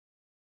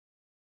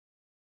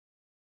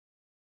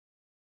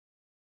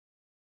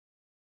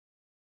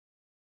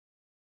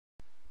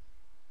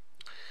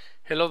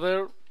Hello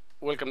there,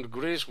 welcome to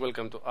Greece,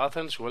 welcome to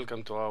Athens,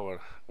 welcome to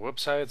our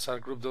website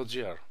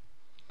StarGroup.gr.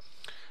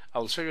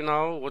 I'll show you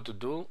now what to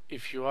do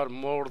if you are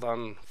more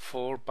than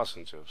 4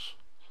 passengers.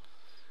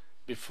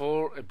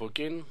 Before a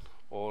booking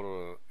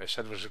or a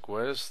service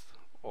request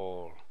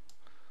or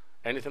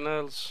anything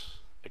else,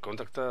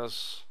 contact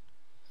us,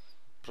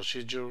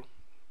 procedure,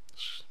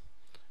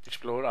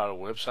 explore our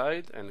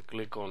website and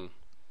click on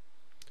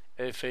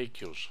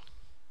FAQs.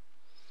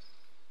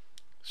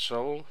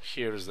 So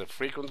here is the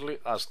frequently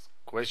asked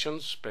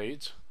questions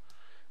page,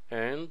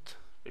 and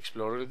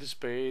exploring this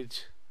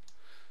page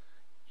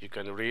you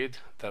can read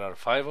there are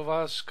 5 of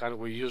us, can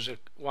we use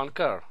one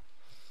car?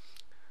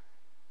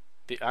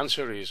 The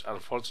answer is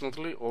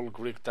unfortunately all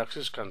Greek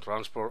taxis can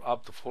transport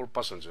up to 4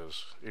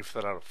 passengers. If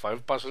there are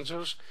 5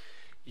 passengers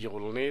you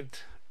will need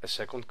a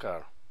second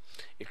car,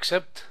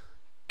 except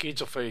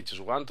kids of ages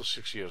 1 to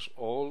 6 years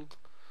old,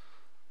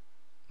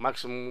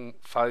 maximum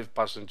 5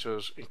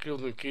 passengers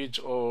including kids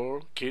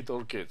or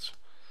kids.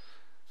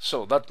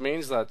 So that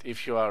means that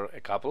if you are a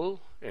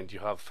couple and you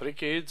have 3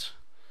 kids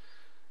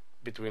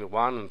between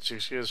 1 and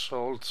 6 years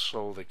old,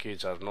 so the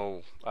kids are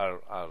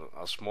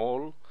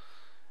small,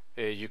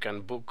 you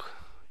can book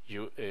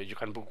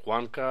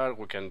one car.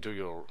 We can do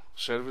your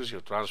service,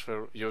 your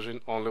transfer using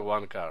only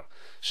one car,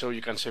 so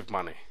you can save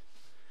money.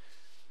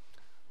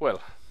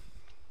 Well,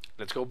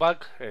 let's go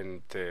back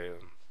and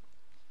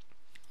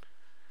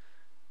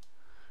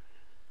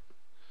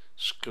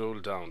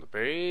scroll down the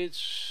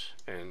page,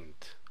 and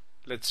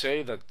let's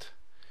say that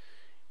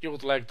you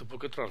would like to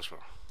book a transfer.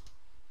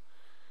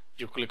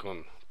 You click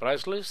on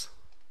price list,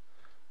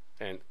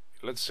 and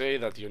let's say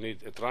that you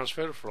need a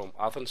transfer from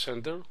Athens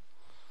Center,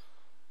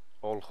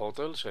 all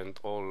hotels and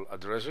all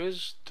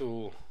addresses,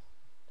 to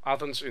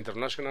Athens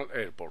International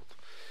Airport.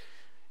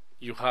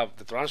 You have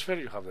the transfer,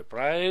 you have the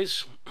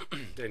price,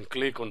 then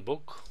click on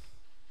book.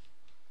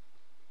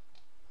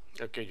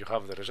 Okay, you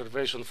have the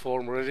reservation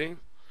form ready,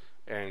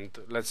 and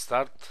let's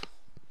start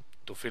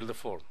to fill the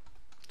form.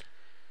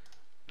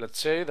 Let's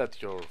say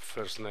that your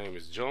first name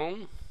is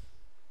John,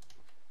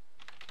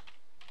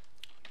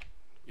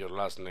 your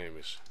last name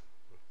is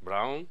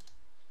Brown,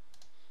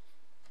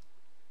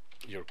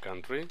 your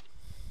country,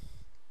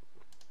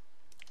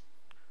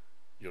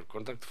 your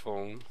contact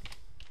phone,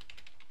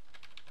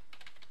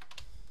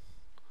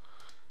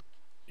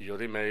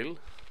 your email,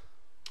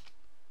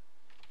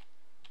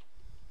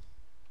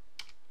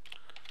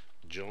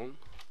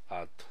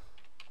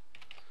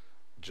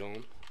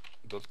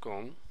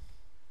 john@john.com,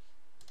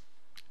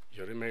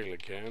 your email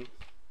again,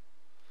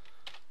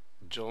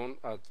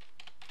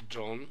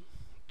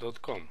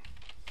 john@john.com.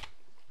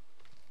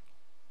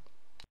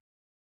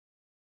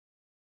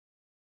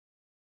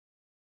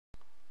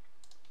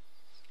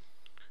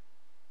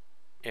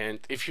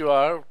 And if you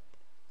are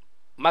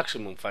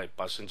maximum 4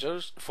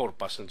 passengers,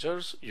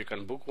 you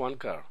can book one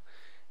car.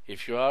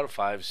 If you are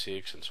 5,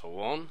 6 and so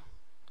on,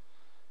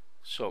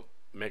 so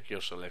make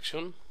your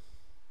selection.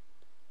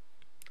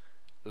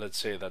 Let's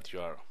say that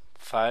you are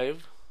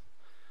 5,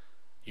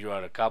 you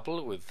are a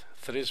couple with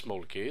 3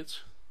 small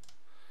kids.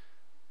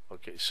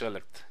 Okay,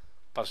 select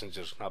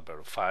passengers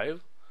number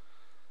 5.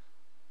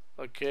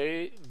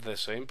 Okay, the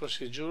same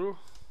procedure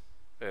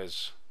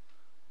as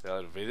the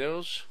other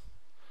videos.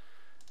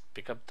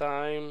 Pickup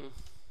time,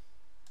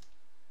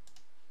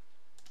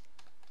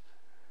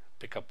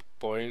 pickup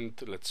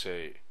point, let's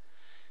say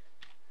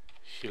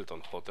Hilton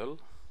Hotel.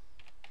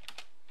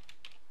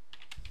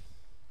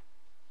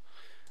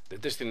 The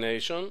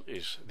destination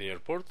is the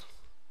airport,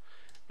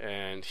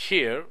 and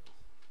here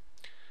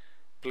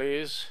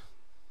please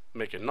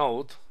make a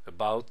note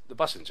about the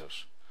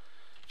passengers.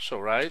 So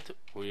right,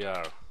 we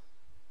are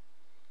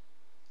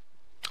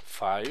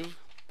 5,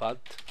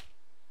 but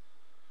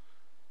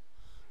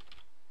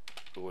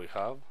we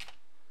have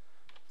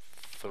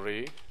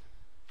 3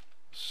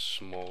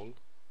 small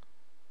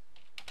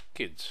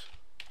kids.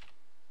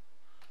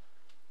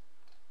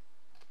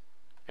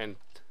 And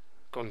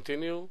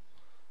continue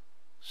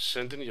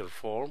sending your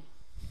form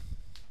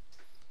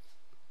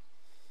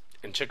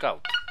and check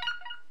out.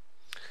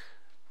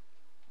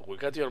 We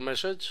got your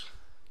message,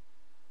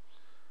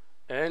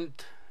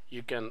 and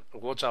you can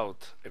watch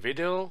out a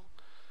video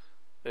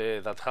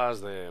that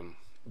has the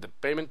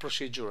payment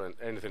procedure and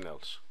anything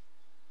else.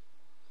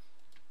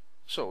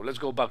 So let's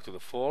go back to the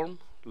form,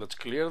 let's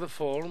clear the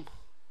form,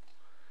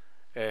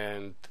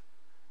 and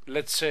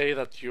let's say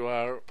that you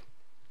are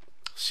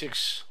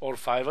 6 or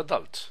 5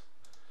 adults.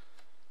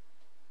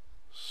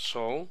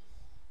 So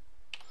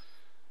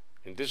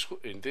in this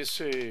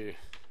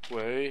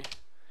way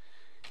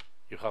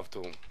you have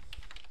to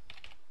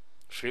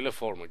fill a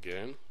form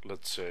again.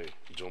 Let's say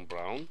John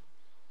Brown,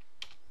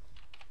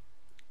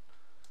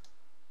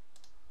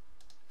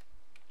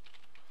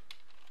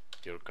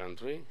 your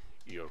country,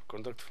 your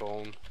contact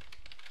phone,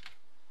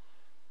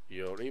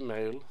 your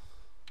email,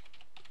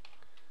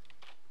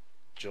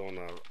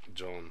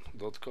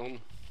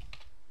 john@john.com,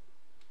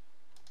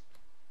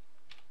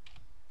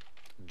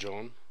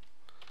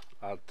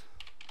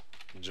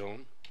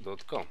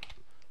 john@john.com.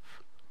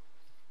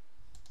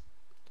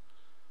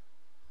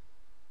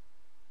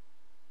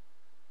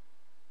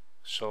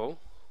 So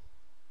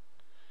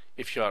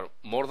if you are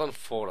more than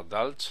 4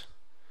 adults,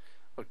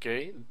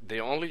 okay, the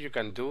only you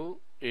can do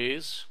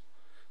is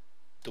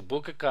to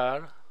book a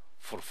car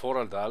for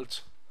 4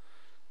 adults,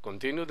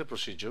 continue the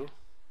procedure,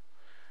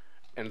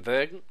 and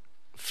then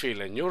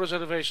fill a new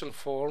reservation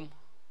form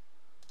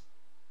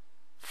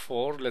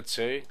for, let's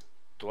say,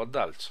 2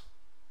 adults.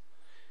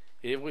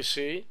 If we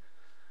see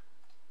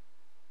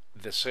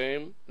the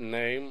same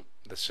name,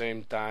 the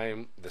same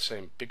time, the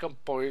same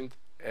pickup point,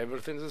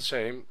 everything is the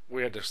same,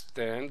 we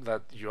understand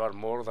that you are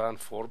more than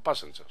 4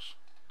 passengers.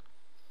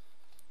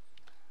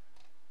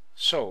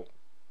 So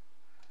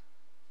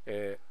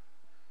to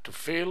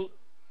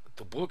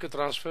book a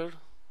transfer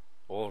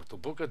or to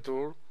book a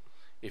tour,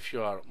 if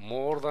you are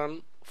more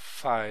than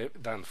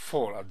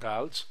 4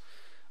 adults,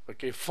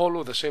 okay,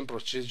 follow the same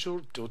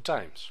procedure 2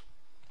 times.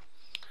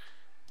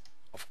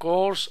 Of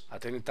course,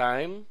 at any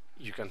time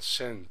you can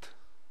send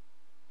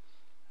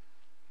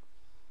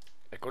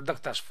a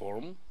contact us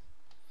form,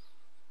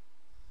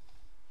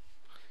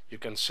 you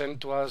can send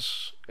to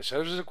us a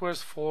service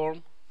request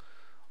form,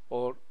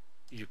 or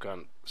you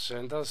can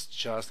send us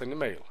just an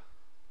email.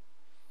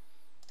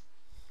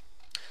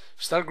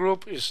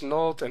 StarGroup is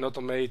not an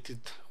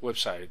automated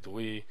website.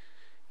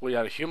 We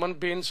are human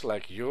beings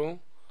like you,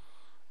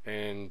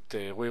 and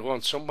we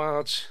want so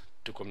much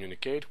to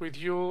communicate with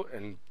you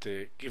and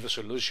give a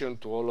solution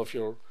to all of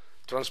your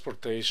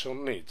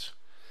transportation needs.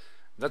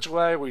 That's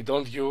why we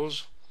don't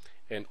use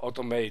an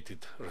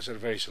automated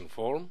reservation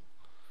form,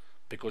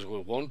 because we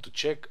want to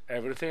check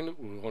everything,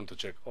 we want to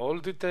check all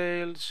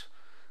details,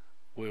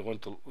 we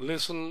want to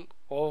listen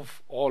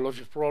of all of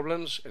your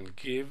problems and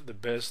give the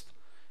best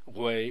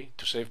way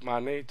to save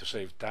money, to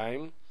save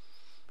time,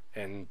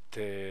 and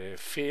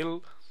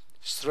feel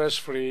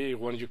stress-free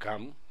when you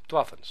come to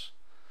Athens.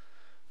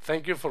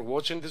 Thank you for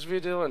watching this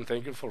video, and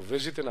thank you for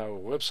visiting our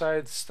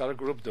website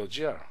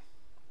stargroup.gr.